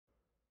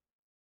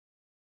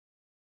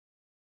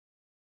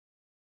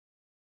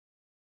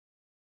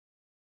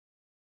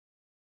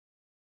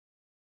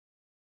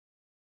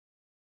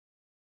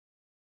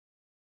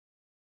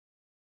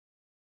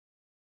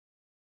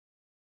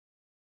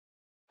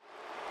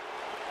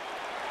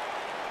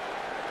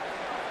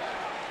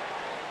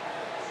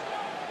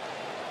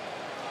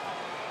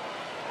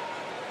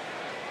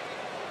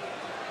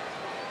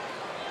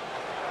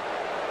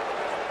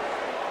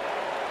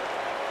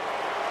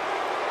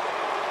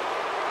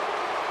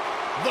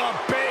the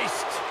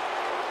Beast.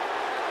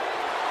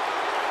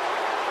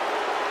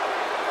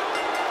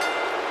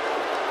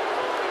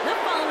 The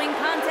following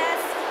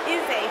contest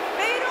is a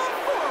fatal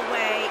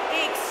four-way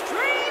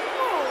Extreme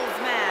Rules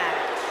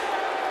match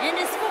and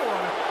is for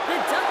the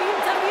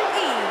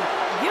WWE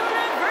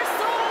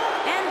Universal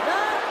and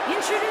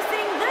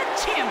introducing the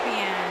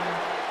champion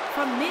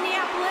from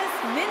Minneapolis,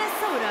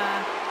 Minnesota,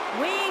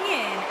 weighing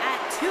in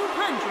at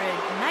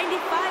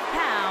 295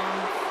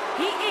 pounds.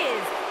 He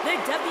is the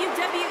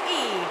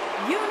WWE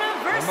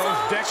Universal Champion. The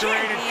most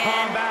decorated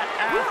combat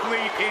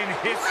athlete in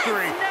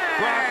history.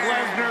 Brock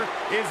Lesnar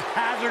is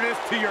hazardous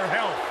to your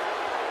health.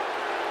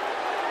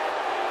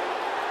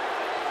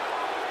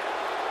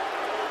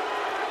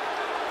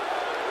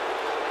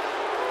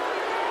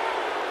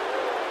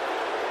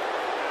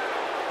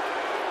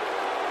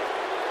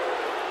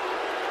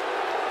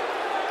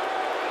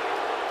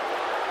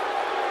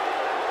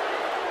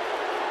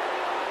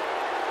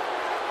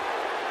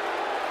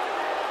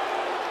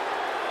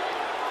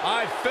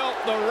 I felt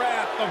the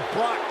wrath of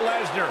Brock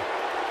Lesnar.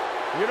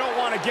 You don't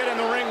want to get in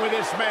the ring with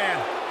this man.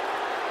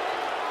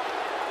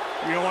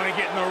 You don't want to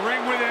get in the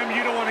ring with him.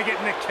 You don't want to get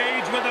in the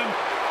cage with him.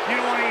 You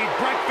don't want to eat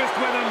breakfast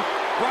with him.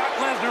 Brock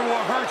Lesnar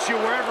will hurt you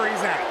wherever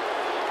he's at.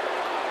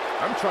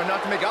 I'm trying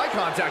not to make eye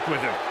contact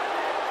with him.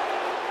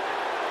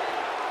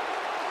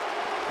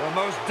 The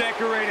most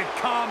decorated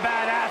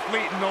combat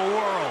athlete in the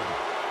world.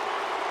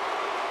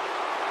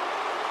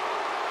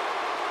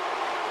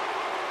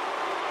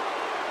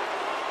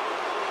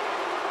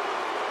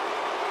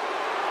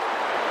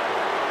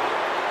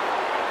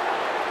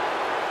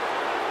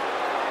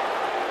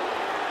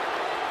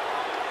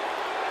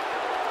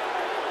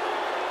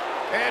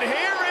 And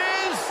here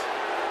is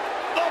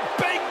the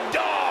big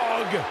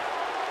dog.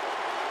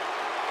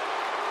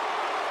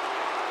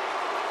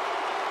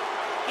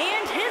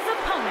 And his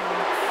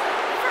opponents,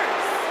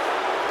 first,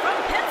 from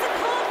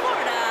Pensacola,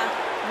 Florida,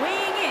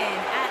 weighing in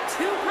at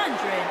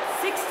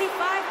 265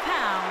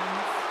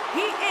 pounds,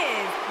 he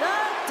is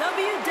the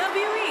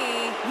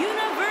WWE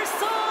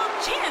Universal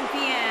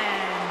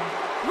Champion,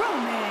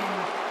 Roman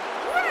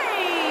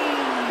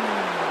Reigns.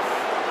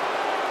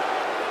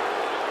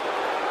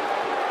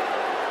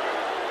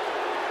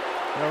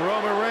 Now,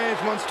 Roman Reigns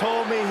once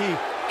told me he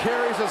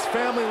carries his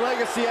family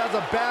legacy as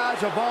a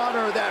badge of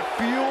honor that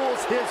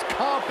fuels his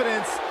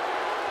confidence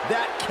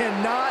that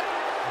cannot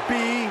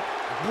be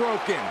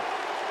broken.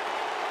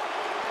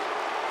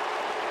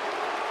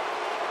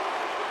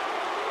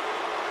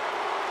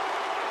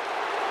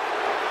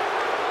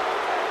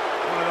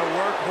 One of the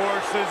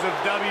workhorses of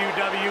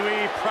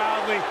WWE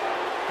proudly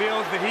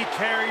feels that he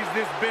carries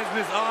this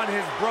business on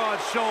his broad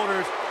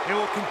shoulders and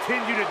will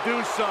continue to do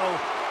so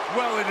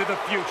well into the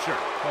future.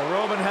 Well,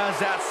 Roman has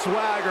that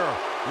swagger.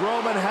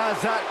 Roman has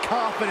that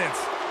confidence.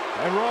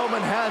 And Roman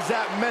has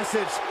that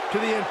message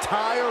to the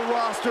entire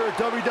roster of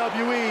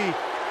WWE.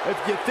 If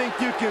you think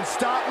you can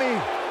stop me,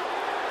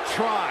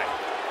 try.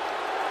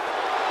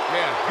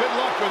 Yeah, good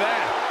luck with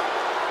that.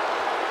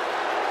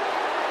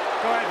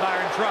 Go ahead,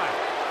 Byron, try.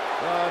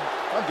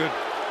 I'm good.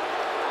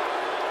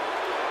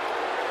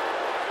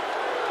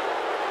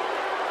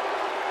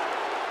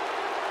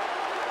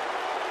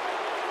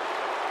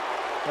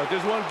 But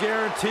there's one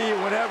guarantee: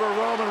 whenever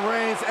Roman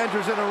Reigns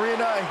enters an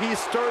arena, he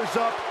stirs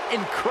up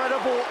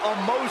incredible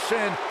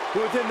emotion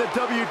within the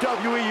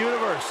WWE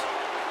Universe.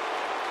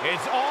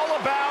 It's all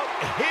about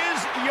his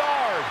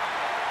yard.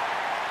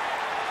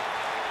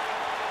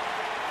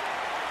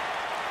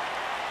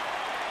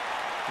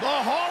 The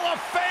Hall of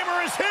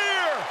Famer is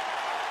here.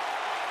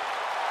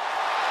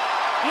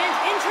 And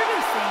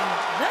introducing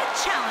the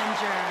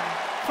challenger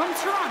from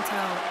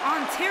Toronto,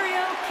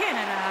 Ontario,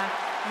 Canada,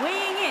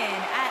 weighing in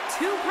at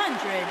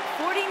 249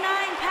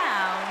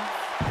 pounds,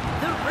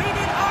 the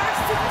Rated R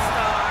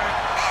Superstar,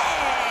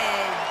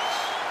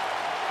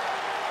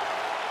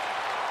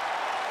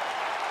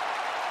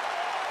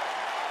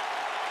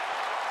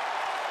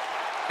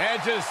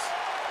 Edge has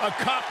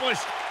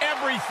accomplished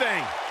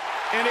everything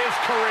in his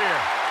career.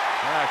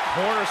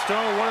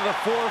 Cornerstone, one of the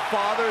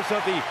forefathers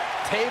of the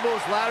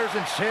tables, ladders,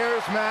 and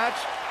chairs match.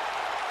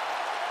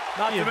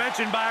 Not to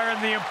mention,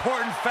 Byron, the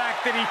important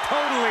fact that he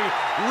totally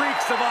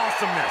reeks of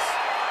awesomeness.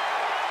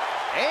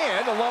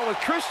 And along with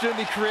Christian,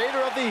 the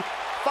creator of the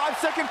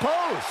 5-second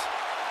pose.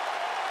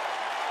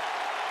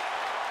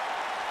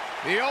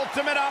 The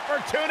ultimate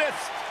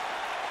opportunist.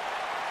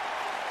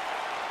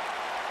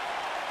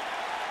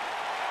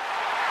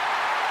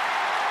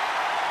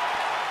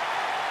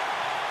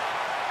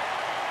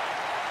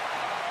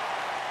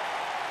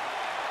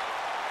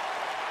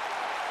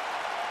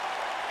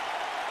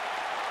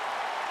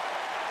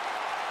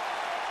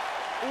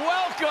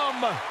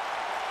 Welcome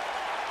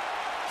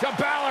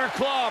to Balor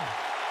Club.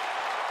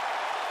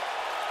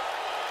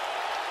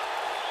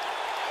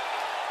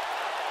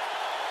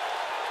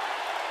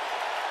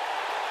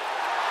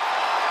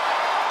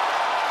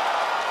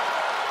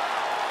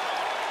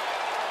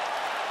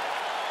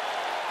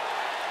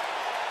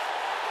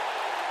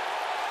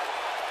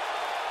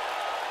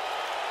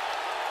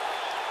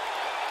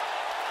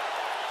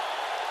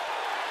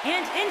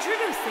 And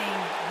introducing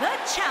the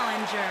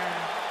challenger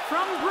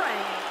from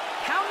Bray,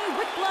 County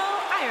Wicklow,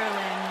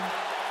 Ireland,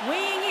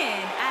 weighing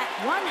in at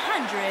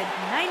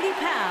 190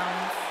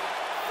 pounds,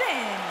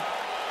 Finn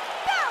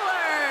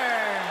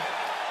Balor.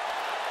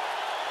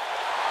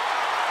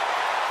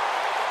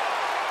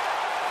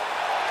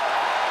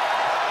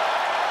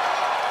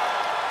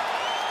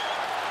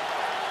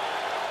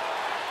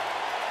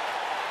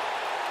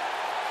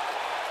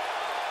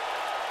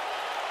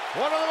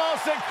 One of the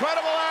most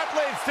incredible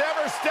athletes to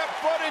ever step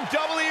foot in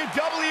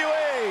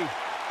WWE,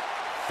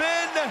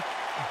 Finn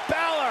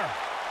Balor.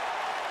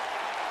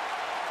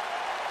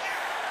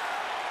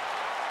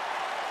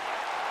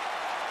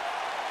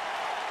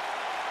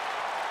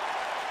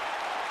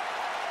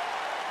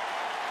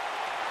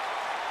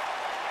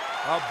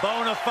 A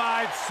bona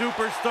fide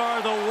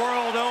superstar the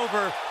world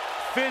over,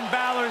 Finn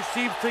Balor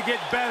seems to get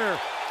better,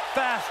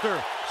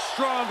 faster,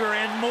 stronger,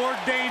 and more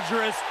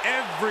dangerous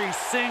every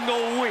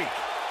single week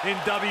in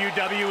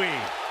WWE.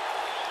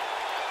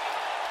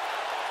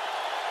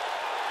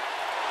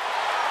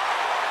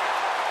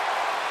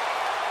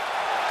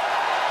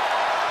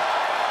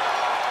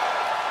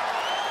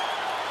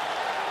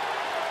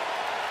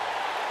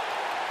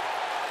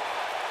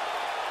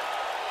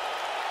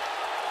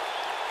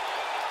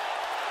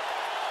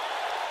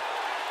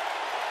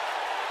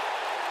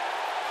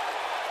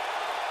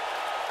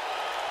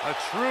 A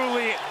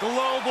truly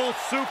global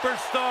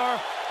superstar,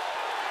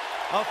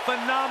 a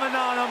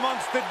phenomenon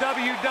amongst the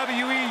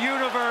WWE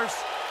Universe.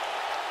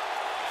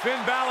 Finn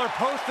Balor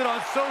posted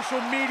on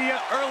social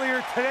media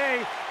earlier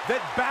today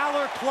that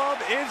Balor Club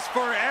is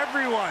for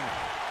everyone,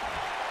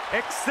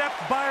 except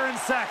Byron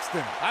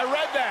Saxton. I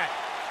read that.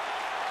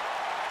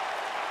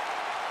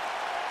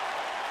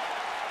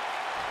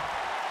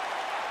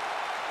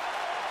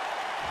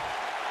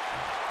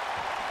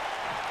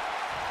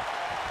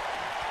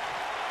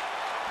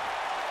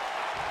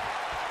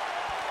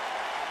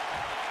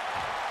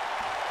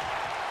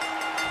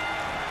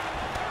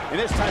 In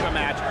this type of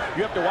match,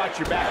 you have to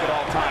watch your back at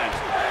all times,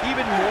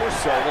 even more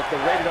so with the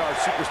rated R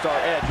superstar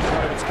edge in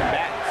front of its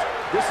combatants.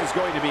 This is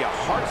going to be a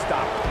heart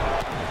stopper.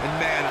 And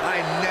man,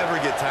 I never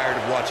get tired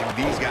of watching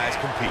these guys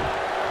compete.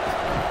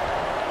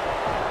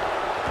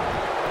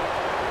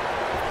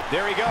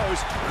 There he goes,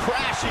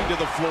 crashing to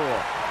the floor.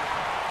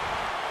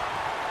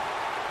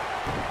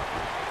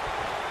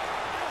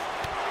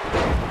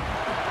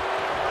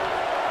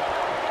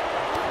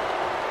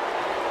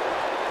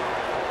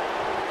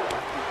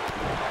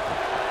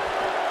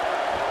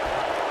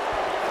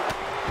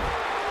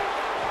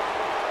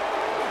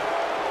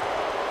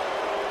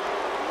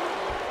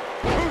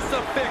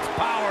 Crucifix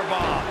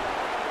powerbomb.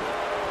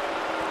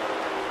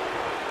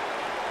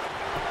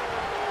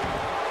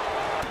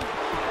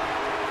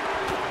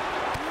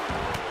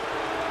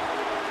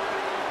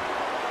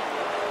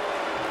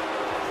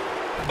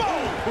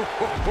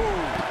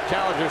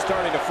 Challenger's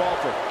starting to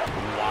falter.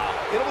 Wow.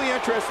 It'll be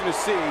interesting to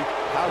see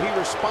how he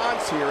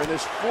responds here in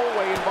this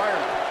four-way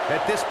environment.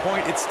 At this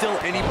point, it's still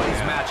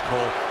anybody's match,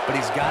 Cole, but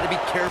he's got to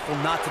be careful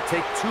not to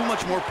take too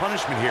much more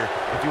punishment here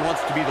if he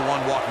wants to be the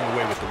one walking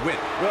away with the win.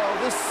 Well,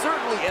 this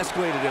certainly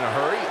escalated in a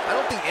hurry. I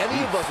don't think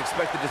any of us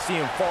expected to see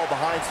him fall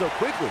behind so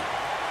quickly.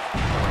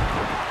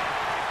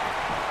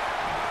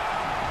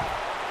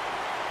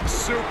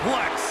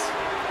 Suplex.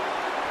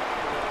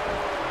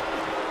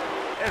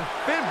 And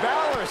Finn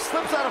Balor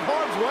slips out of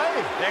harm's way.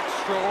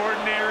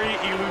 Extraordinary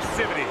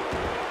elusivity.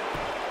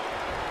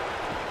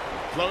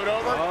 Float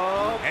over.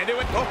 And it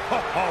went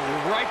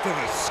right to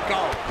the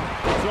skull.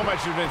 So much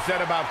has been said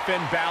about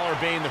Finn Balor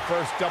being the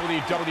first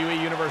WWE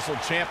Universal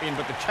Champion,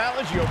 but the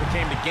challenge he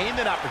overcame to gain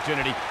that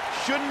opportunity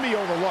shouldn't be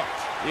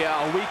overlooked. Yeah,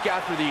 a week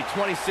after the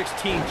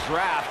 2016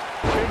 draft,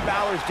 Finn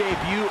Balor's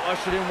debut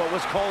ushered in what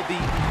was called the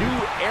new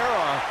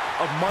era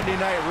of Monday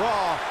Night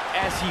Raw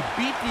as he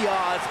beat the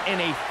odds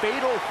in a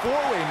fatal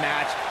four-way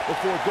match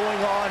before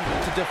going on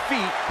to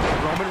defeat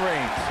Roman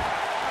Reigns.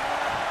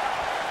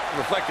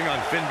 Reflecting on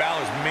Finn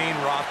Balor's main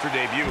roster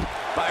debut,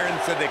 Byron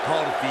said they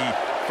called it the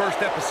first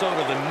episode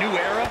of the new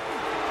era.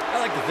 I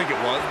like to think it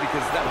was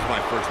because that was my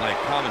first night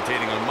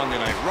commentating on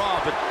Monday Night Raw,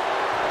 but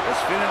was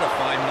Finn had a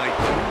fine night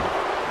too.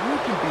 You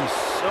can be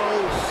so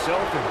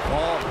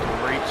self-involved,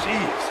 Corey.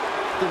 Jeez.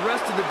 The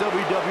rest of the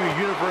WWE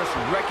Universe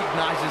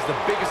recognizes the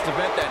biggest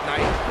event that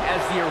night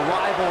as the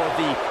arrival of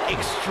the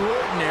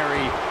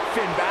extraordinary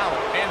Finn Balor.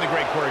 And the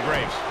great Corey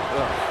Graves.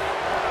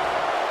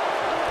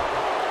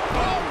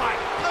 Oh my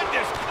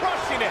goodness,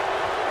 crushing it.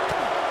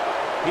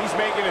 He's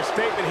making a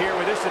statement here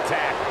with this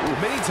attack.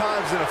 Many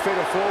times in a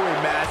fatal four-way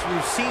match,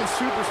 we've seen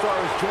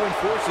superstars join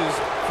forces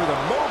for the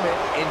moment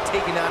in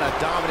taking on a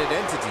dominant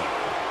entity.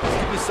 Let's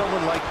give you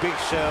someone like Big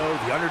Show,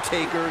 The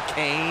Undertaker,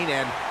 Kane,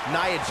 and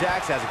Nia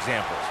Jax as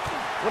examples.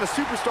 When a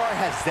superstar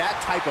has that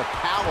type of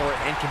power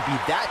and can be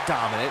that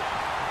dominant...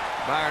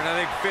 Byron,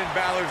 I think Finn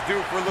Balor's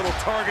due for a little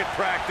target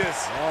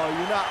practice. Oh,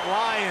 you're not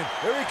lying.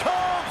 Here he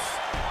comes!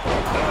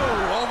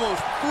 Oh,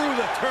 almost through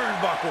the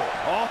turnbuckle.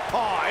 Oh,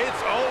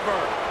 it's over.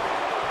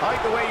 I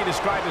like the way you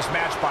describe this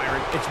match,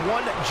 Byron. It's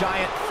one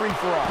giant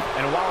free-for-all.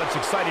 And while it's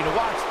exciting to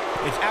watch,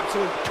 it's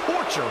absolute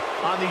torture pressure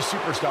on these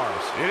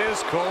superstars. It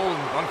is, Cole,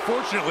 and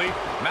unfortunately,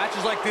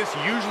 matches like this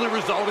usually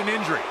result in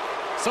injury.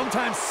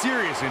 Sometimes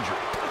serious injury.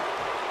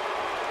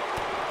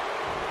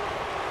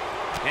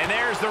 And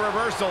there's the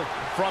reversal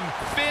from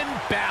Finn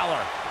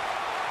Balor.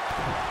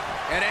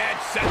 And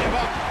Edge set him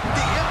up.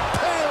 The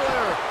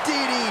Impaler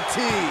DDT.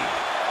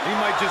 He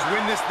might just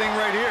win this thing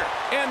right here.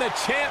 And the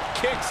champ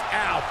kicks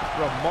out.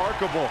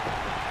 Remarkable.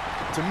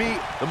 To me,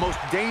 the most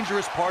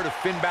dangerous part of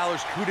Finn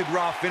Balor's coup de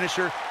grace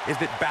finisher is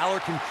that Balor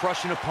can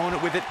crush an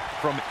opponent with it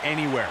from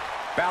anywhere.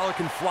 Balor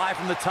can fly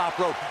from the top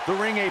rope, the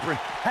ring apron,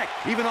 heck,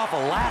 even off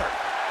a ladder.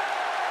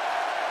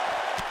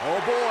 Oh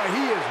boy,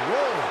 he is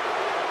rolling.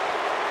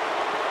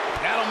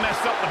 That'll mess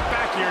up the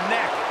back of your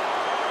neck.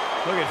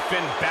 Look at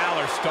Finn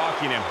Balor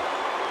stalking him.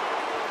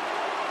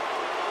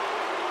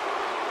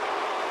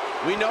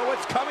 We know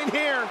what's coming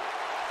here.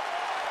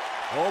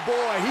 Oh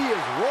boy, he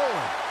is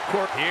rolling.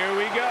 Here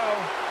we go.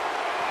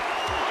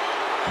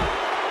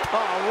 Oh,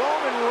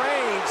 Roman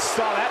Reigns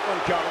saw that one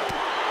coming.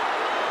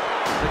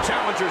 The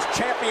challenger's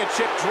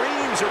championship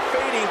dreams are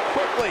fading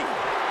quickly.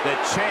 The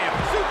champ,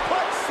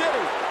 Suplex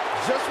City.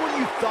 Just when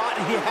you thought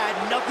he had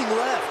nothing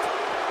left.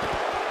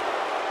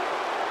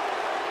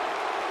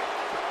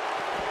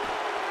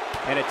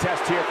 And a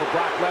test here for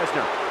Brock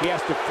Lesnar. He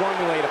has to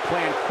formulate a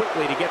plan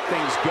quickly to get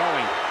things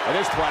going. At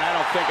this point, I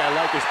don't think I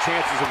like his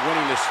chances of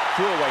winning this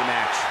throwaway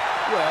match.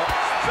 Well,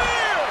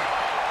 spear!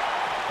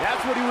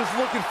 That's what he was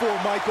looking for,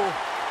 Michael.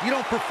 You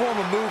don't perform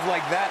a move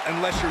like that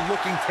unless you're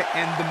looking to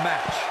end the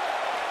match.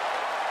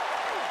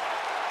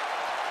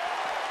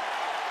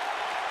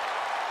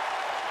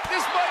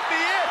 This might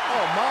be it.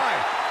 Oh, my.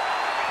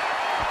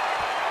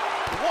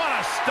 What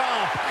a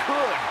stomp.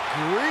 Good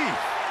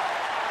grief.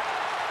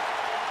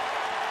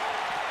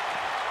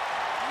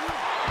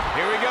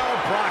 Here we go.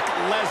 Brock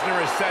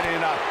Lesnar is setting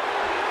it up.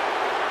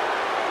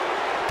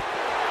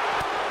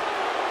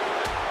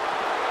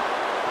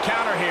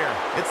 Counter here.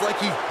 It's like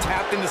he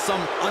tapped into some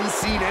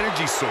unseen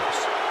energy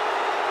source.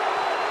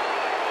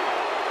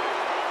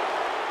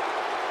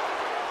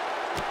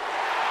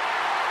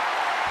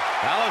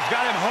 Balor's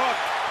got him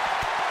hooked.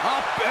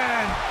 Up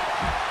and...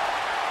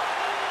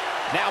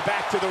 Now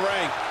back to the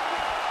ring.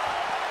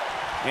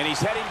 And he's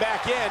heading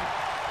back in.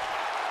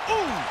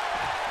 Ooh!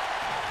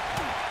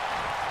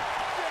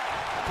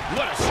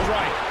 What a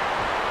strike.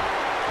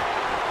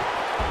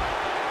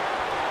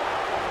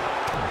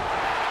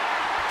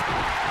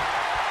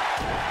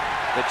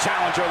 The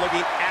challenger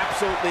looking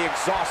absolutely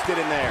exhausted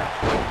in there.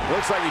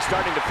 Looks like he's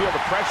starting to feel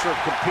the pressure of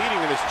competing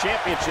in this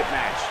championship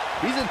match.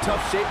 He's in tough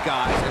shape,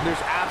 guys, and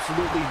there's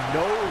absolutely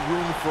no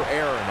room for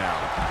error now.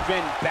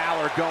 Finn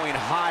Balor going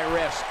high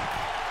risk.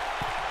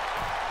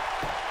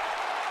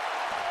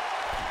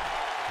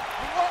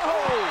 Whoa!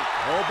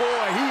 Oh,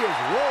 boy, he is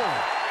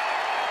rolling.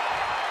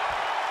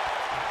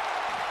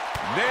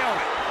 Nailed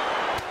it.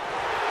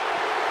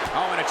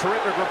 Oh, and a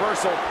terrific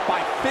reversal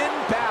by Finn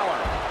Balor.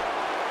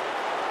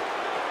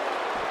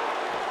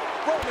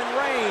 Roman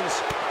Reigns.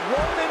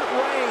 Roman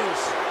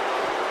Reigns.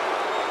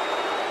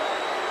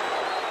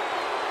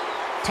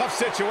 Tough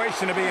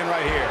situation to be in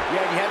right here.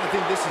 Yeah, you have to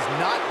think this is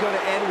not going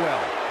to end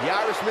well. The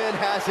Irishman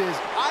has his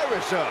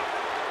Irish up.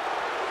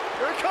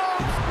 Here it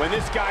comes. When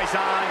this guy's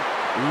on,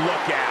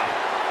 look out.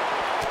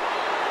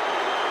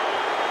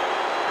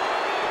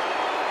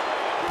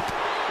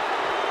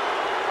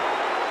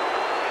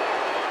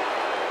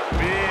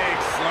 Big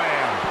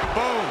slam.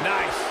 Boom.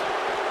 Nice.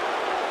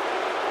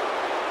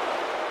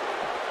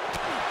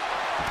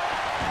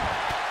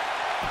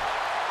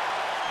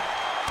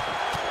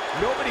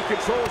 Nobody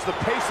controls the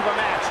pace of a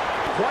match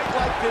quite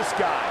like this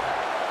guy.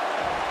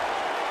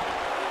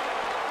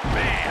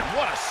 Man,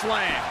 what a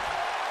slam.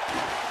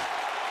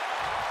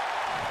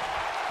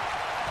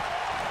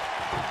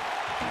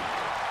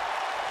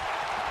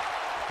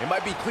 It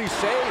might be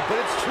cliche, but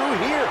it's true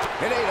here.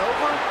 It ain't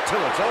over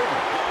till it's over.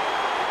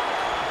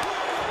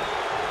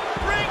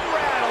 Ring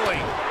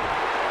rattling.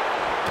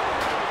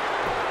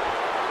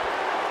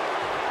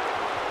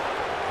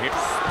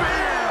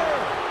 Spear.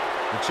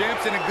 The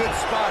champ's in a good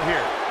spot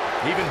here.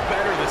 Even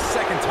better the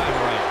second time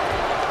around.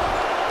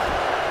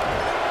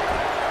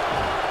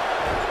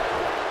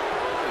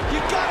 You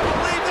gotta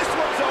believe this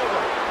one's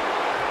over.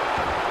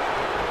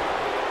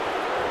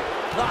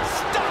 The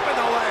stop in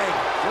the leg.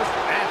 Just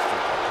nasty.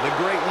 The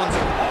great ones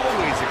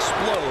always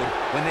explode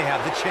when they have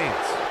the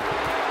chance.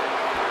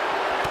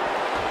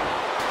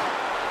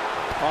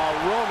 Oh,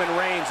 Roman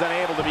Reigns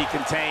unable to be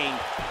contained.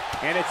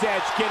 And it's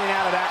Edge getting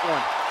out of that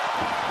one.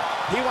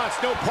 He wants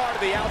no part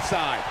of the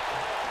outside.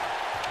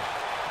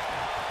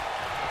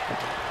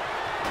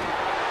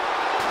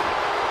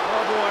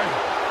 Oh, boy.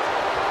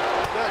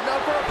 No,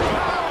 for a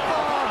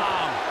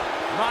powerbomb.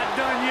 Not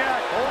done yet.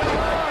 Hold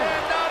on.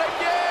 And not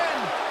again.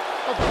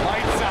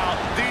 Lights out.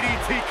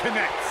 DDT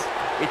connects.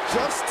 It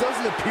just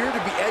doesn't appear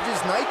to be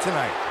Edge's night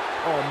tonight.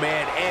 Oh,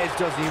 man, Edge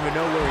doesn't even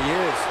know where he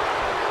is.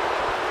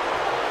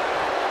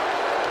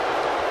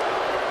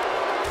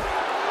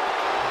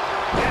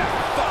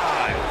 F5.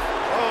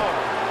 Oh,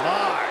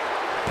 my.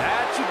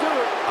 That should do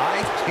it.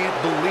 I can't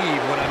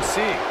believe what I'm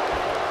seeing.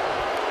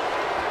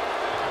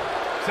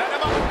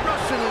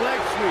 running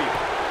leg sweep.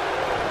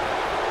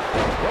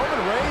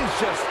 Roman Reigns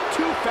just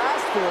too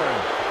fast for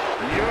him.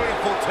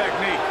 Beautiful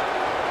technique.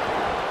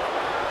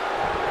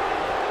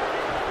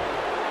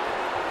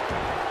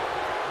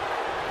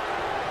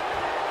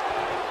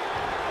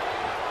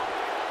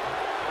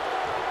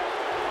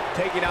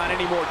 Taking on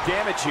any more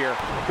damage here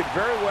could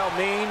very well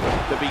mean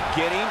the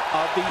beginning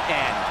of the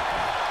end.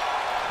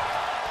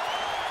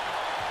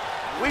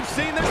 We've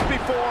seen this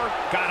before.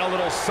 Got a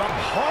little some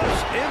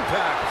harsh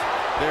impact.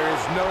 There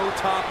is no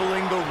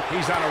toppling the...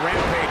 He's on a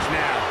rampage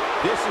now.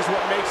 This is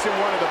what makes him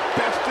one of the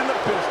best in the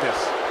business.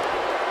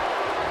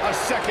 A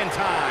second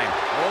time.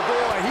 Oh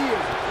boy, he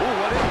is... Ooh,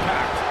 what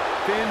impact.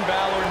 Finn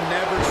Balor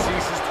never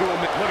ceases to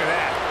admit... Look at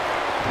that.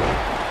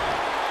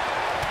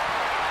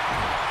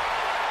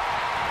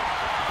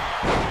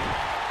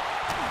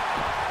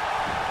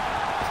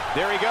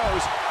 There he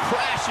goes,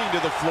 crashing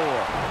to the floor.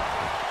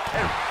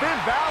 And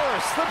Finn Balor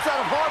slips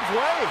out of harm's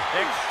way.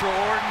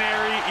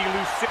 Extraordinary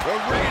elusive. A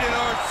rated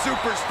R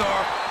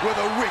superstar with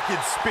a wicked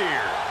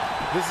spear.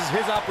 This is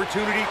his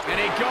opportunity.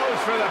 And he goes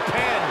for the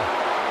pin.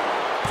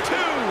 2,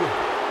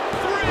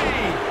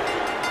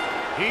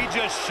 3. He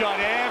just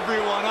shut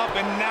everyone up,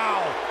 and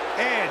now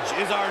Edge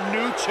is our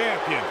new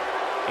champion.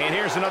 And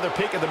here's another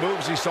peek at the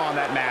moves he saw in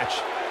that match.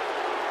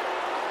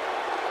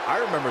 I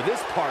remember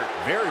this part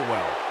very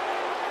well.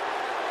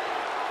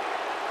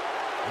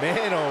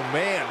 Man, oh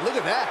man, look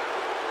at that.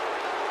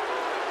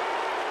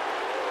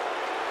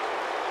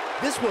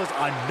 This was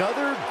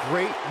another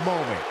great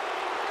moment.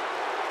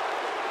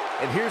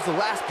 And here's the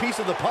last piece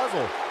of the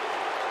puzzle.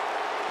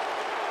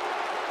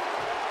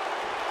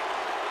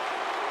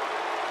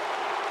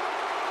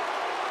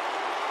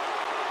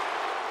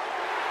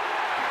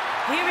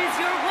 Here is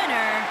your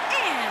winner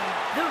and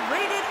the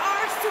Rated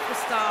R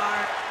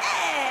Superstar,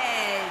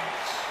 Edge.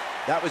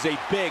 That was a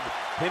big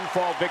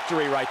pinfall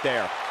victory right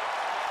there.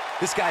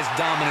 This guy's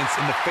dominance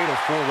in the Fatal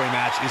 4-Way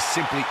match is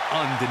simply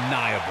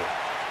undeniable.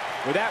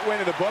 With that win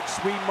in the books,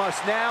 we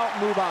must now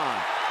move on.